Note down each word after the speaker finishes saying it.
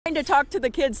To talk to the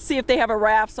kids, see if they have a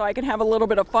raft so I can have a little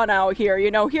bit of fun out here.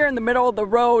 You know, here in the middle of the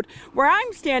road where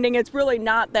I'm standing, it's really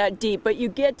not that deep, but you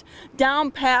get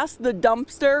down past the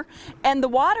dumpster and the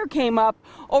water came up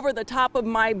over the top of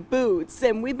my boots,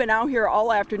 and we've been out here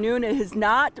all afternoon. It has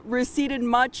not receded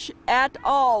much at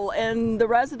all, and the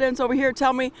residents over here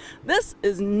tell me this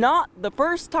is not the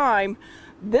first time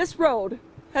this road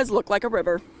has looked like a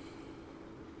river.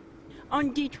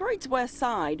 On Detroit's west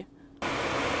side,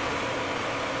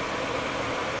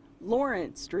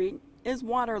 Lawrence Street is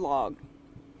waterlogged.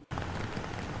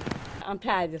 I'm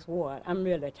tired of this water. I'm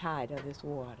really tired of this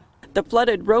water. The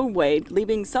flooded roadway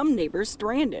leaving some neighbors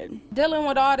stranded. Dealing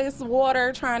with all this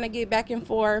water, trying to get back and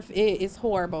forth, it is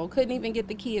horrible. Couldn't even get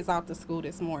the kids off to school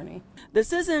this morning.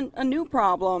 This isn't a new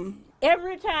problem.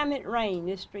 Every time it rains,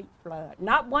 this street floods.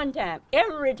 Not one time,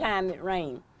 every time it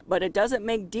rains. But it doesn't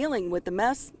make dealing with the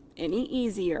mess any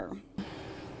easier.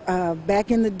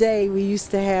 Back in the day, we used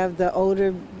to have the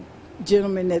older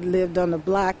gentlemen that lived on the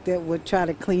block that would try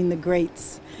to clean the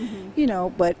grates, you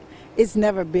know, but it's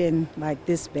never been like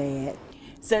this bad.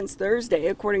 Since Thursday,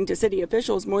 according to city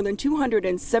officials, more than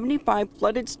 275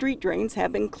 flooded street drains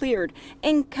have been cleared,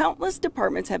 and countless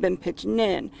departments have been pitching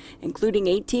in, including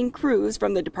 18 crews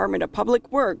from the Department of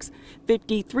Public Works,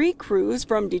 53 crews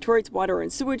from Detroit's Water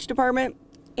and Sewage Department,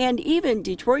 and even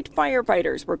Detroit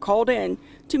firefighters were called in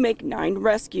to make 9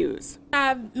 rescues.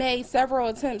 I've made several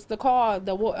attempts to call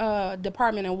the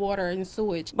Department of Water and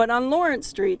Sewage. But on Lawrence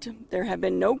Street, there have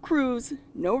been no crews,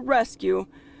 no rescue,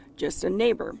 just a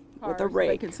neighbor with a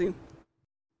rake.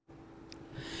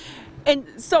 And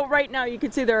so right now you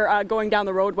can see they're going down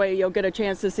the roadway. You'll get a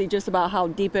chance to see just about how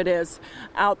deep it is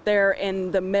out there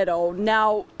in the middle.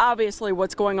 Now, obviously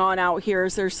what's going on out here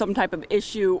is there's some type of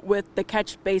issue with the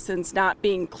catch basins not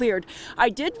being cleared. I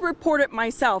did report it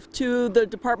myself to the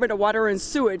Department of Water and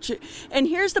Sewage, and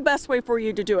here's the best way for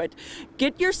you to do it.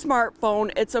 Get your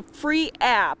smartphone. It's a free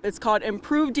app. It's called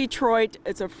Improve Detroit.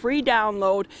 It's a free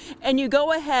download, and you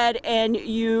go ahead and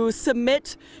you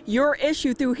submit your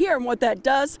issue through here, and what that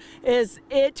does is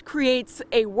it creates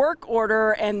a work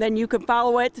order, and then you can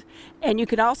follow it, and you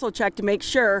can also check to make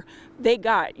sure they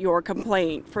got your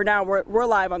complaint. For now, we're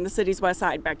live on the city's west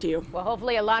side. Back to you. Well,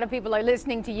 hopefully a lot of people are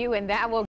listening to you, and that will